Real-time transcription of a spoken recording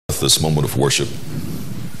this moment of worship,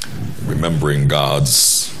 remembering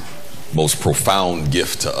God's most profound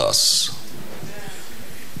gift to us.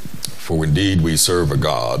 For indeed we serve a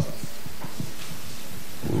God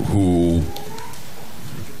who,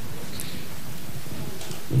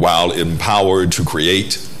 while empowered to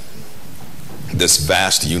create this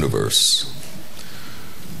vast universe,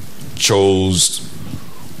 chose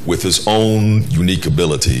with his own unique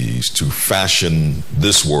abilities to fashion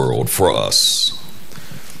this world for us,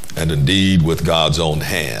 and indeed with God's own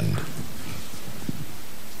hand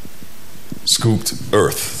scooped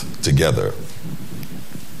earth together,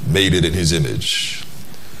 made it in his image,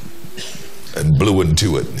 and blew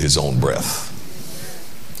into it his own breath.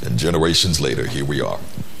 And generations later, here we are.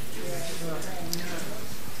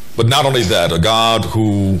 But not only that, a God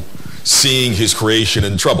who, seeing his creation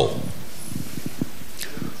in trouble,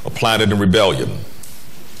 a planet in rebellion,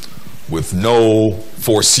 with no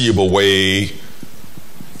foreseeable way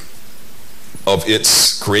of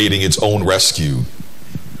its creating its own rescue,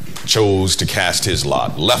 chose to cast his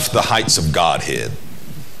lot, left the heights of Godhead,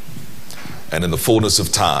 and in the fullness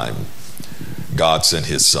of time, God sent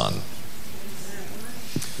his Son.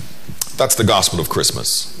 That's the gospel of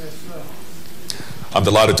Christmas. I'm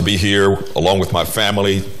delighted to be here along with my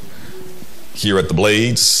family here at the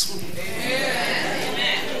Blades,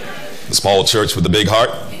 the small church with the big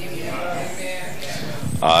heart.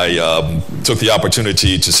 I took the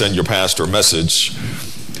opportunity to send your pastor a message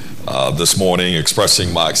this morning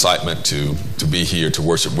expressing my excitement to be here to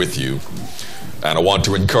worship with you. And I want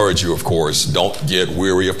to encourage you, of course, don't get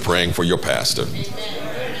weary of praying for your pastor. You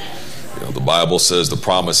know, the Bible says the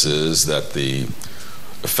promise is that the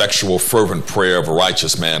effectual, fervent prayer of a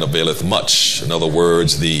righteous man availeth much. In other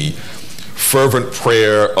words, the fervent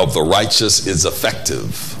prayer of the righteous is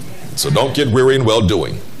effective. So don't get weary in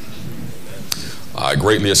well-doing. I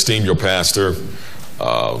greatly esteem your pastor.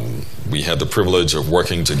 We had the privilege of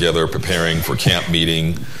working together, preparing for camp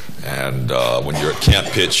meeting. And when you're at camp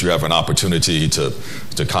pitch, you have an opportunity to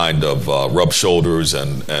kind of rub shoulders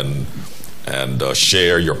and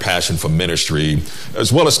share your passion for ministry,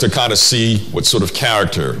 as well as to kind of see what sort of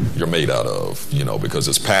character you're made out of, you know, because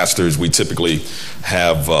as pastors, we typically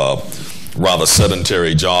have rather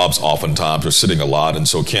sedentary jobs oftentimes. We're sitting a lot, and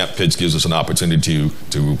so camp pitch gives us an opportunity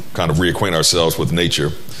to kind of reacquaint ourselves with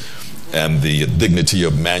nature and the dignity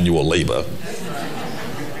of manual labor.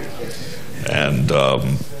 And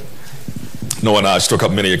Noah and I struck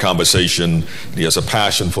up many a conversation. He has a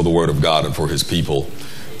passion for the Word of God and for his people.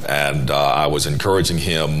 And I was encouraging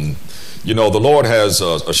him. You know, the Lord has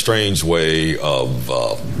a strange way of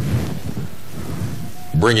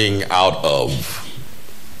bringing out of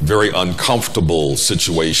very uncomfortable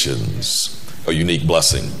situations a unique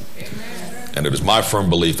blessing. And it is my firm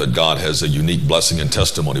belief that God has a unique blessing and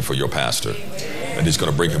testimony for your pastor. And he's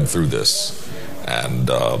going to bring him through this.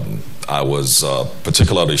 And I was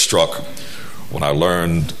particularly struck when I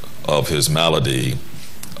learned of his malady,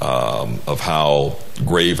 of how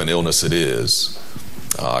grave an illness it is.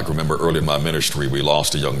 I remember early in my ministry, we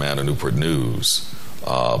lost a young man in Newport News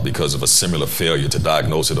because of a similar failure to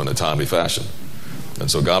diagnose it in a timely fashion. And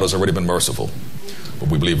so God has already been merciful. But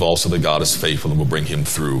we believe also that God is faithful and will bring him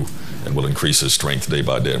through and will increase his strength day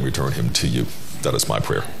by day and return him to you. That is my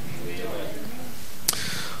prayer.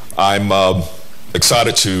 I'm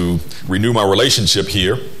excited to renew my relationship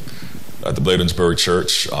here at the Bladensburg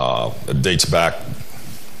Church. It dates back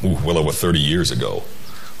well over 30 years ago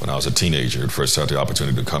when I was a teenager. First had the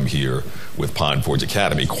opportunity to come here with Pine Forge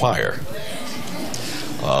Academy Choir.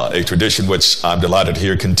 A tradition which I'm delighted to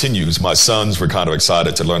hear continues. My sons were kind of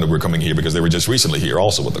excited to learn that we're coming here because they were just recently here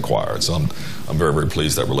also with the choir. So I'm very, very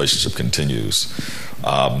pleased that relationship continues.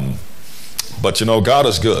 But you know, God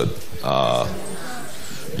is good.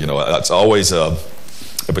 You know, it's always a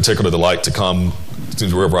particular delight to come.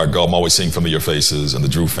 Wherever I go, I'm always seeing familiar faces, and the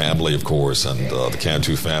Drew family, of course, and the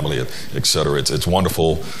Cantu family, et cetera. It's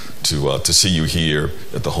wonderful to see you here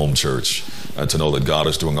at the home church and to know that God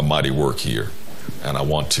is doing a mighty work here. And I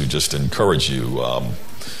want to just encourage you.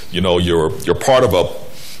 You know, you're part of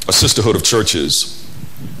a sisterhood of churches.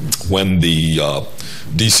 When the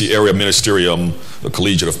D.C. area ministerium, the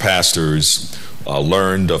Collegiate of Pastors,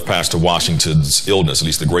 learned of Pastor Washington's illness, at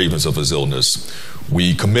least the graveness of his illness,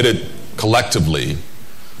 we committed collectively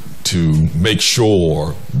to make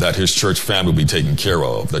sure that his church family will be taken care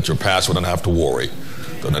of, that your pastor wouldn't have to worry,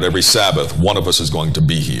 that every Sabbath one of us is going to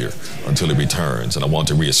be here until he returns. And I want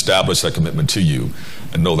to reestablish that commitment to you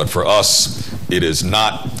and know that for us it is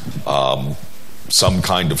not some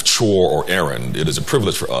kind of chore or errand. It is a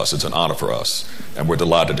privilege for us. It's an honor for us. And we're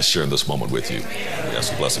delighted to share in this moment with you. We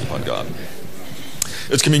ask a blessing upon God.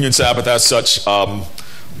 It's Communion Sabbath. As such,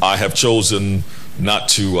 I have chosen not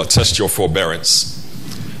to test your forbearance.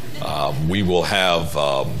 We will have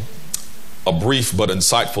a brief but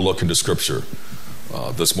insightful look into Scripture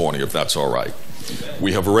this morning, if that's all right.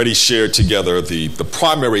 We have already shared together the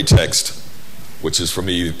primary text, which is for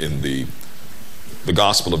me in the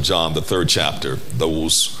Gospel of John, the 3rd chapter,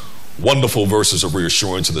 those wonderful verses of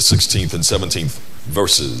reassurance in the 16th and 17th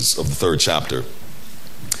verses of the 3rd chapter.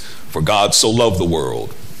 For God so loved the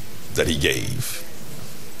world that he gave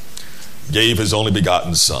his only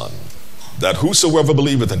begotten Son, that whosoever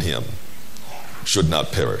believeth in him should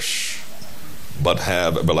not perish, but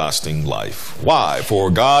have everlasting life. Why? For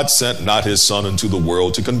God sent not his Son into the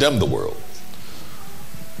world to condemn the world,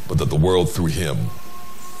 but that the world through him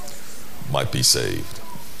might be saved.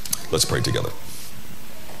 Let's pray together.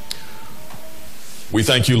 We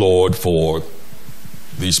thank you, Lord, for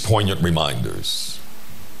these poignant reminders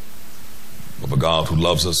of a God who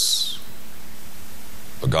loves us,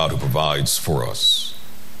 a God who provides for us,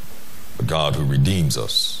 a God who redeems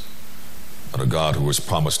us, and a God who has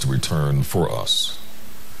promised to return for us.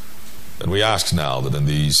 And we ask now that in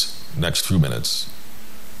these next few minutes,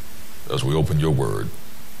 as we open your word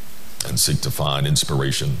and seek to find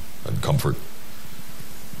inspiration and comfort,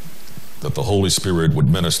 that the Holy Spirit would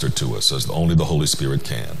minister to us as only the Holy Spirit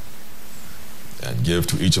can, and give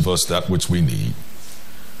to each of us that which we need.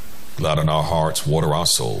 Gladden our hearts, water our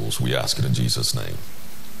souls. We ask it in Jesus' name.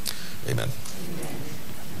 Amen.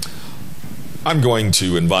 I'm going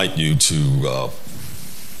to invite you to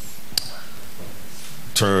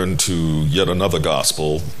turn to yet another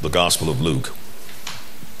gospel, the Gospel of Luke,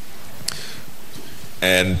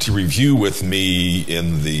 and to review with me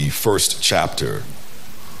in the 1st chapter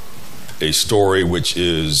a story which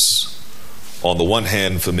is, on the one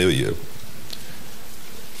hand, familiar,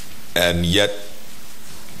 and yet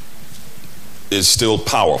is still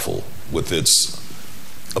powerful with its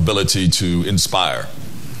ability to inspire.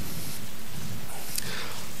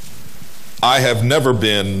 I have never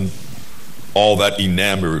been all that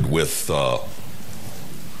enamored with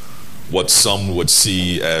what some would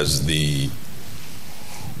see as the,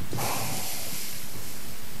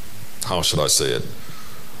 how should I say it,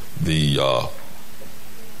 the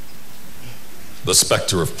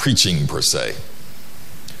specter of preaching per se.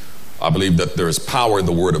 I believe that there is power in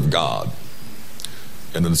the Word of God,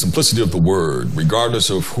 and in the simplicity of the Word, regardless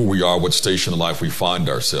of who we are, what station in life we find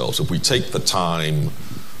ourselves, if we take the time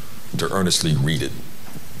to earnestly read it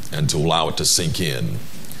and to allow it to sink in,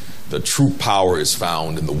 the true power is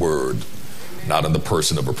found in the Word, not in the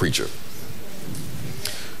person of a preacher.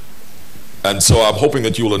 And so I'm hoping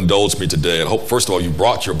that you will indulge me today. And hope, first of all, you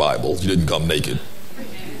brought your Bible. You didn't come naked,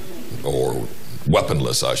 or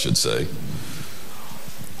weaponless, I should say.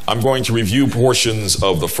 I'm going to review portions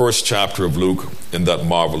of the 1st chapter of Luke in that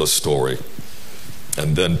marvelous story,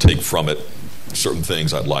 and then take from it certain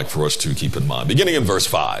things I'd like for us to keep in mind. Beginning in verse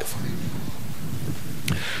 5.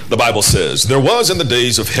 The Bible says, "There was in the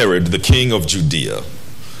days of Herod, the king of Judea,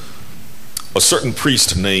 a certain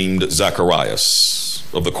priest named Zacharias,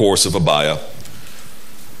 of the course of Abiah,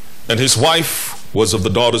 and his wife was of the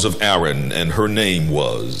daughters of Aaron, and her name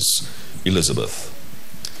was Elizabeth.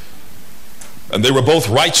 And they were both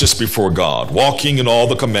righteous before God, walking in all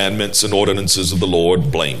the commandments and ordinances of the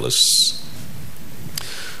Lord blameless.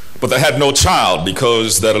 But they had no child,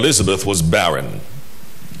 because that Elizabeth was barren,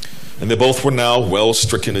 and they both were now well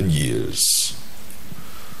stricken in years.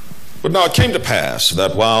 But now it came to pass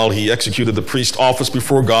that while he executed the priest office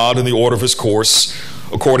before God in the order of his course,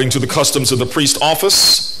 according to the customs of the priest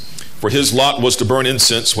office, for his lot was to burn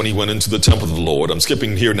incense when he went into the temple of the Lord." I'm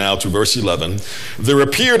skipping here now to verse 11. "There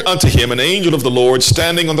appeared unto him an angel of the Lord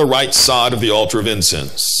standing on the right side of the altar of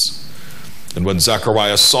incense. And when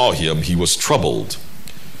Zacharias saw him, he was troubled,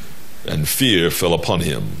 and fear fell upon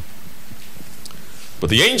him. But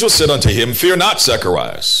the angel said unto him, Fear not,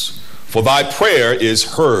 Zacharias, for thy prayer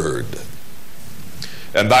is heard.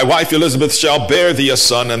 And thy wife Elizabeth shall bear thee a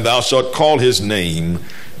son, and thou shalt call his name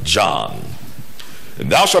John.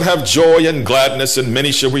 And thou shalt have joy and gladness, and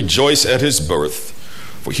many shall rejoice at his birth.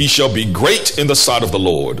 For he shall be great in the sight of the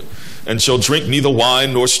Lord, and shall drink neither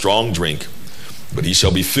wine nor strong drink, but he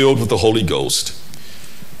shall be filled with the Holy Ghost,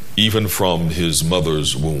 even from his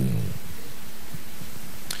mother's womb.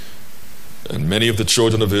 And many of the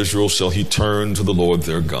children of Israel shall he turn to the Lord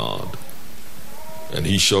their God, and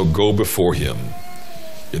he shall go before him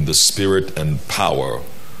in the spirit and power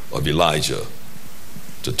of Elijah,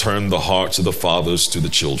 to turn the hearts of the fathers to the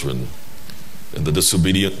children, and the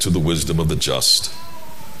disobedient to the wisdom of the just,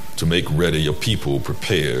 to make ready a people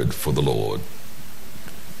prepared for the Lord.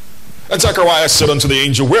 And Zacharias said unto the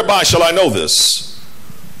angel, Whereby shall I know this?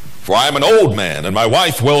 For I am an old man, and my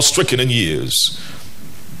wife well stricken in years.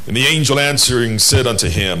 And the angel answering said unto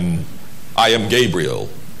him, I am Gabriel,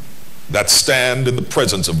 that stand in the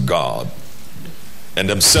presence of God, and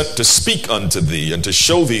am sent to speak unto thee, and to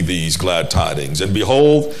show thee these glad tidings. And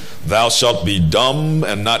behold, thou shalt be dumb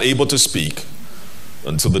and not able to speak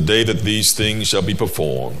until the day that these things shall be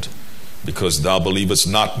performed, because thou believest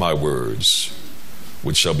not my words,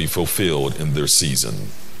 which shall be fulfilled in their season.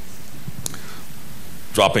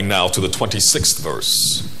 Dropping now to the 26th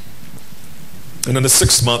verse. And in the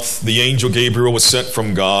 6th month, the angel Gabriel was sent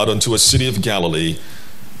from God unto a city of Galilee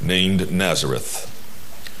named Nazareth,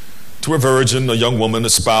 to a virgin, a young woman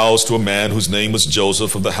espoused to a man whose name was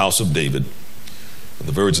Joseph, of the house of David. And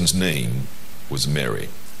the virgin's name was Mary.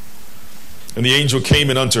 And the angel came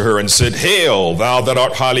in unto her and said, Hail, thou that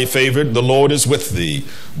art highly favored, the Lord is with thee.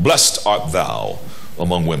 Blessed art thou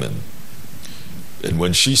among women. And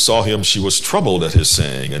when she saw him, she was troubled at his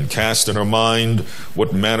saying, and cast in her mind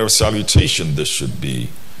what manner of salutation this should be.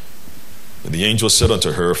 And the angel said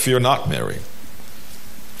unto her, Fear not, Mary,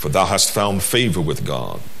 for thou hast found favor with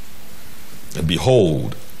God. And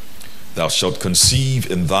behold, thou shalt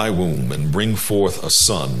conceive in thy womb, and bring forth a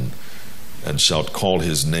son, and shalt call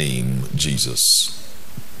his name Jesus.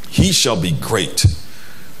 He shall be great,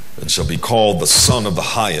 and shall be called the Son of the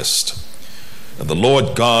Highest. And the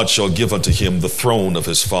Lord God shall give unto him the throne of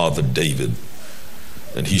his father David.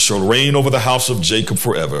 And he shall reign over the house of Jacob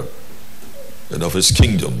forever, and of his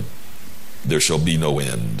kingdom there shall be no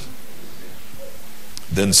end.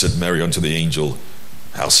 Then said Mary unto the angel,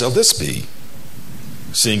 How shall this be,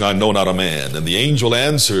 seeing I know not a man? And the angel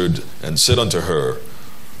answered and said unto her,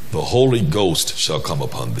 The Holy Ghost shall come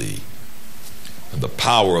upon thee, and the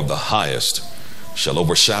power of the highest shall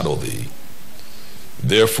overshadow thee.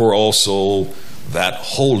 Therefore also that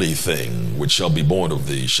holy thing which shall be born of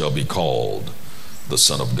thee shall be called the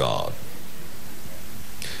Son of God.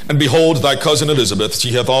 And behold, thy cousin Elizabeth,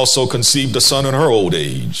 she hath also conceived a son in her old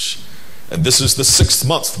age. And this is the 6th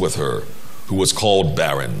month with her, who was called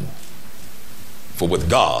barren. For with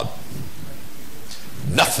God,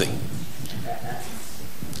 nothing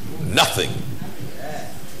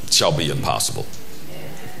shall be impossible.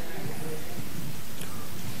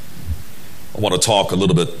 I want to talk a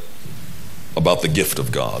little bit about the gift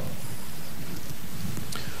of God.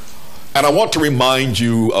 And I want to remind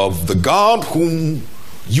you of the God whom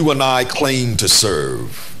you and I claim to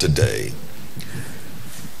serve today.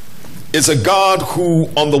 Is a God who,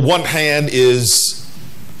 on the one hand, is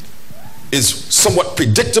somewhat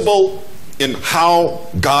predictable in how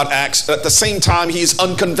God acts. At the same time, he is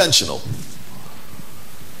unconventional,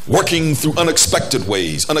 working through unexpected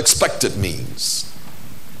ways, unexpected means.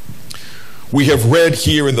 We have read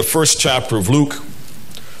here in the 1st chapter of Luke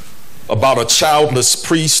about a childless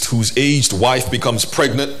priest whose aged wife becomes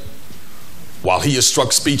pregnant while he is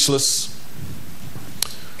struck speechless.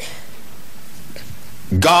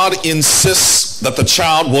 God insists that the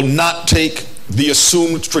child will not take the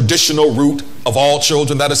assumed traditional route of all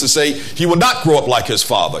children. That is to say, he will not grow up like his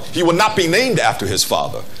father. He will not be named after his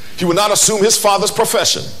father. He will not assume his father's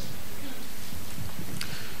profession.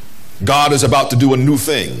 God is about to do a new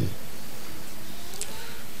thing.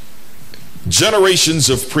 Generations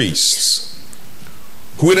of priests,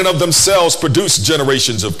 who in and of themselves produce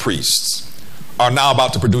generations of priests, are now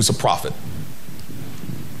about to produce a prophet.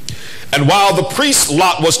 And while the priest's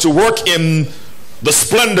lot was to work in the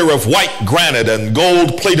splendor of white granite and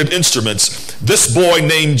gold-plated instruments, this boy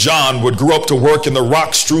named John would grow up to work in the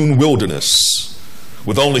rock-strewn wilderness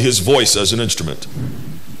with only his voice as an instrument.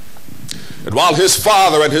 And while his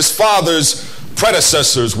father and his father's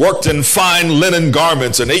predecessors worked in fine linen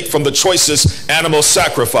garments and ate from the choicest animal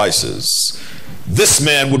sacrifices, this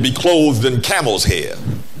man would be clothed in camel's hair.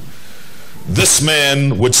 This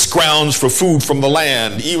man would scrounge for food from the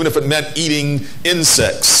land, even if it meant eating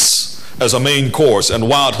insects as a main course and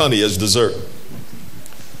wild honey as dessert.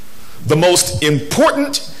 The most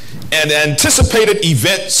important and anticipated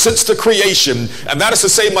event since the creation, and that is to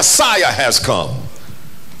say, Messiah has come.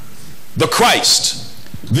 The Christ,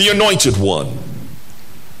 the anointed one.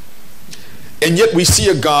 And yet we see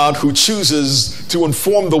a God who chooses to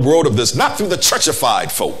inform the world of this, not through the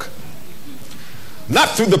churchified folk, not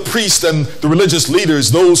through the priests and the religious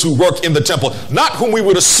leaders, those who work in the temple, not whom we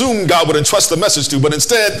would assume God would entrust the message to, but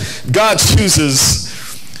instead God chooses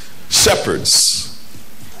shepherds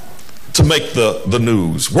to make the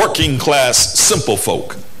news, working class, simple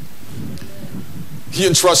folk. He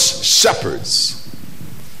entrusts shepherds,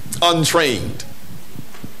 untrained,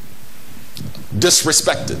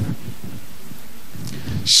 disrespected.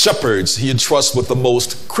 Shepherds he entrusts with the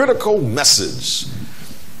most critical message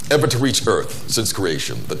ever to reach earth since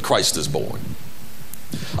creation, that Christ is born.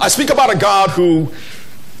 I speak about a God who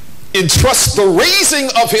entrusts the raising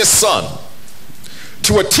of his son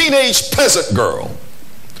to a teenage peasant girl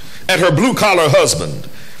and her blue-collar husband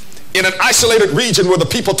in an isolated region where the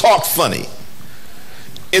people talk funny,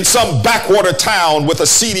 in some backwater town with a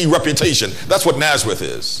seedy reputation. That's what Nazareth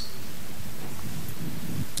is.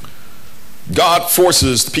 God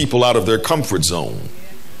forces people out of their comfort zone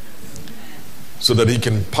so that he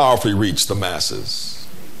can powerfully reach the masses.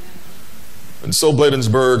 And so,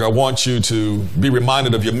 Bladensburg, I want you to be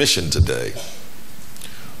reminded of your mission today.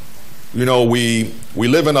 You know, we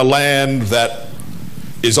live in a land that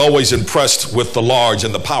is always impressed with the large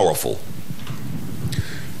and the powerful.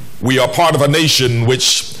 We are part of a nation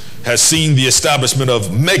which has seen the establishment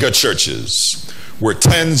of mega churches where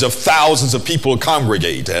tens of thousands of people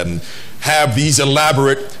congregate and have these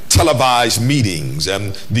elaborate televised meetings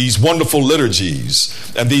and these wonderful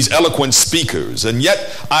liturgies and these eloquent speakers. And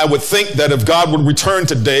yet I would think that if God would return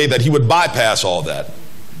today, that he would bypass all that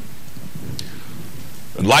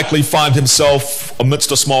and likely find himself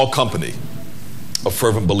amidst a small company of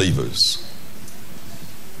fervent believers.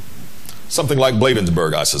 Something like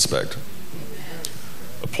Bladensburg, I suspect.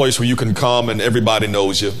 A place where you can come and everybody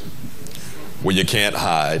knows you, where you can't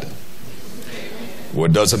hide, where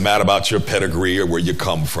it doesn't matter about your pedigree or where you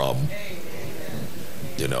come from.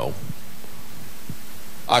 You know,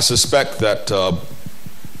 I suspect that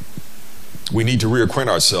we need to reacquaint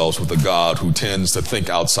ourselves with a God who tends to think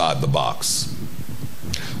outside the box.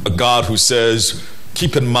 A God who says,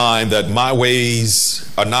 keep in mind that my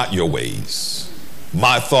ways are not your ways.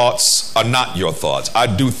 My thoughts are not your thoughts. I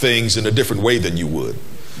do things in a different way than you would.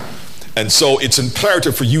 And so it's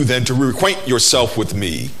imperative for you then to reacquaint yourself with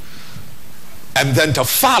me and then to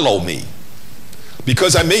follow me,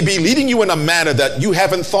 because I may be leading you in a manner that you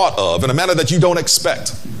haven't thought of, in a manner that you don't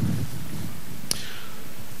expect.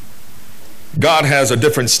 God has a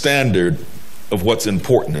different standard of what's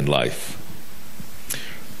important in life.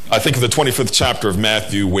 I think of the 25th chapter of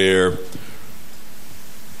Matthew, where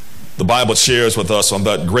the Bible shares with us on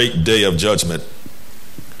that great day of judgment,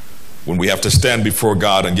 when we have to stand before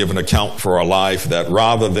God and give an account for our life, that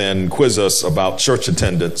rather than quiz us about church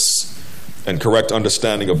attendance and correct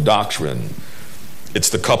understanding of doctrine, it's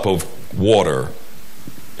the cup of water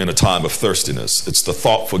in a time of thirstiness. It's the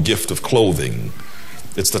thoughtful gift of clothing.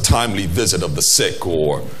 It's the timely visit of the sick,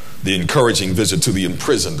 or the encouraging visit to the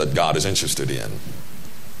imprisoned that God is interested in.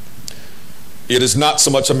 It is not so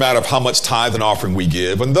much a matter of how much tithe and offering we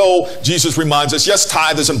give. And though Jesus reminds us, yes,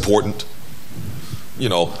 tithe is important. You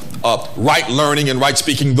know, right learning and right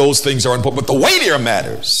speaking, those things are important. But the weightier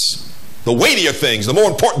matters, the weightier things, the more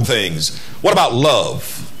important things. What about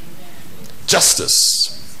love,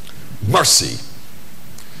 justice, mercy,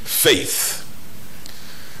 faith?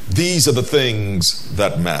 These are the things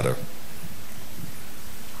that matter.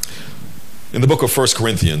 In the book of 1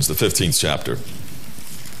 Corinthians, the 15th chapter,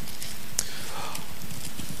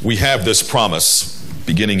 we have this promise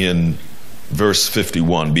beginning in verse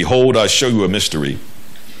 51. Behold, I show you a mystery.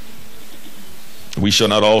 We shall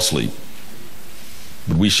not all sleep,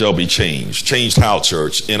 but we shall be changed. Changed how,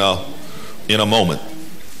 church? In a moment.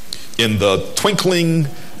 In the twinkling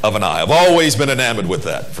of an eye. I've always been enamored with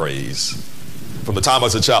that phrase from the time I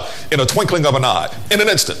was a child. In a twinkling of an eye. In an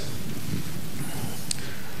instant.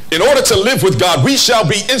 In order to live with God, we shall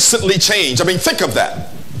be instantly changed. I mean, think of that.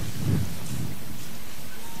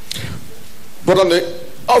 But on the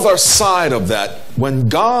other side of that, when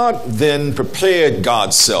God then prepared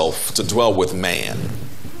God's self to dwell with man,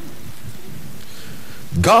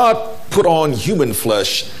 God put on human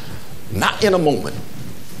flesh, not in a moment,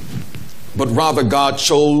 but rather God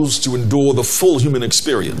chose to endure the full human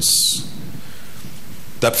experience.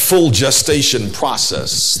 That full gestation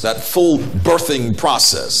process, that full birthing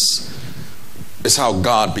process is how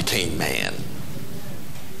God became man.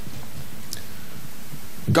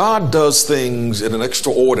 God does things in an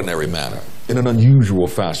extraordinary manner, in an unusual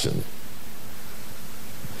fashion.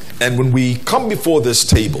 And when we come before this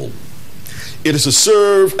table, it is to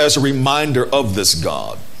serve as a reminder of this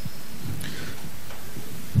God.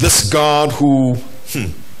 This God who,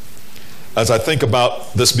 as I think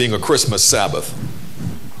about this being a Christmas Sabbath,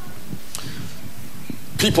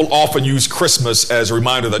 people often use Christmas as a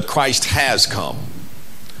reminder that Christ has come.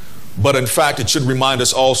 But in fact, it should remind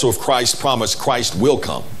us also of Christ's promise, Christ will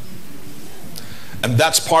come. And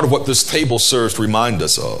that's part of what this table serves to remind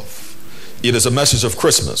us of. It is a message of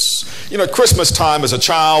Christmas. You know, at Christmas time as a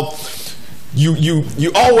child,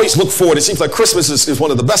 you always look forward. It seems like Christmas is one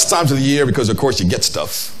of the best times of the year because, of course, you get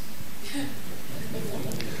stuff.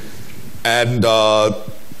 And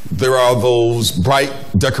there are those bright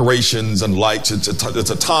decorations and lights. It's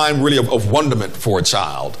a time really of wonderment for a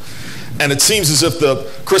child. And it seems as if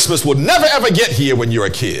the Christmas will never ever get here when you're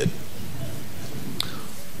a kid.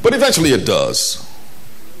 But eventually it does.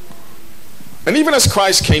 And even as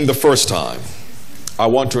Christ came the first time, I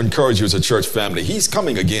want to encourage you as a church family, he's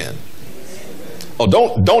coming again. Oh,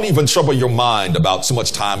 don't even trouble your mind about so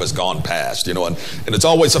much time has gone past, and it's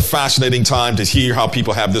always a fascinating time to hear how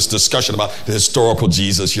people have this discussion about the historical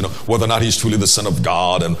Jesus, whether or not he's truly the Son of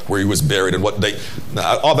God and where he was buried and what date.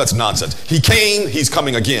 All that's nonsense. He came, he's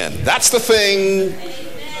coming again. That's the thing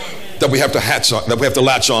that we have to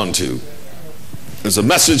latch on to. There's a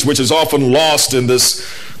message which is often lost in this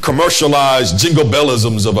commercialized jingle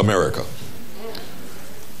bellisms of America.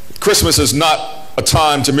 Christmas is not a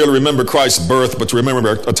time to merely remember Christ's birth, but to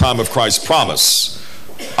remember a time of Christ's promise.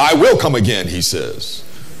 I will come again, he says,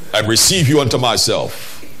 and receive you unto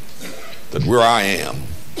myself, that where I am,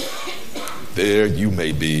 there you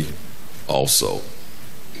may be also.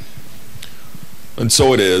 And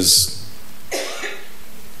so it is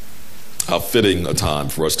how fitting a time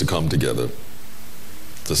for us to come together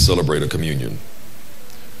to celebrate a communion.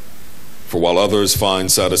 For while others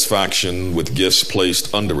find satisfaction with gifts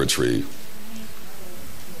placed under a tree,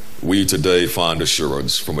 we today find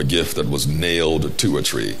assurance from a gift that was nailed to a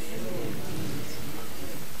tree.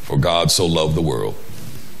 For God so loved the world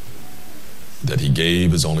that he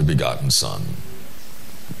gave his only begotten Son,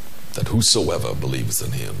 that whosoever believes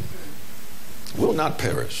in him will not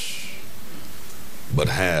perish, but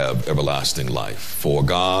have everlasting life. For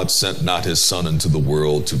God sent not his Son into the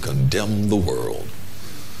world to condemn the world,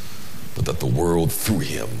 but that the world through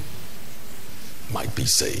him might be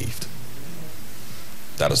saved.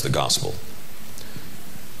 That is the gospel.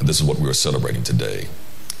 And this is what we are celebrating today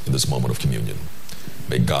in this moment of communion.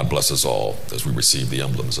 May God bless us all as we receive the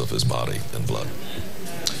emblems of his body and blood.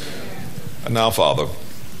 And now, Father,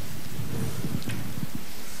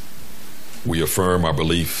 we affirm our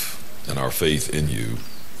belief and our faith in you.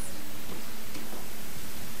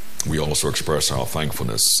 We also express our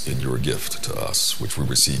thankfulness in your gift to us, which we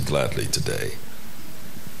receive gladly today.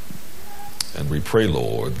 And we pray,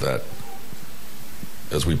 Lord, that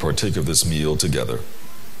as we partake of this meal together,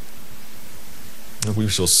 that we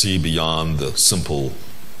shall see beyond the simple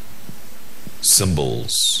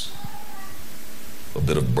symbols, a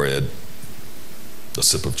bit of bread, a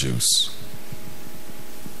sip of juice,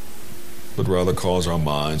 but rather cause our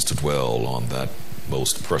minds to dwell on that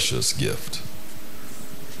most precious gift.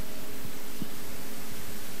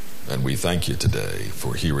 And we thank you today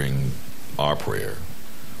for hearing our prayer,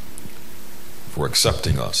 for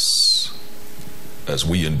accepting us as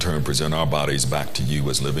we in turn present our bodies back to you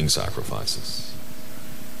as living sacrifices.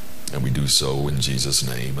 And we do so in Jesus'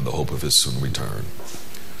 name in the hope of his soon return.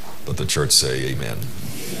 Let the church say amen.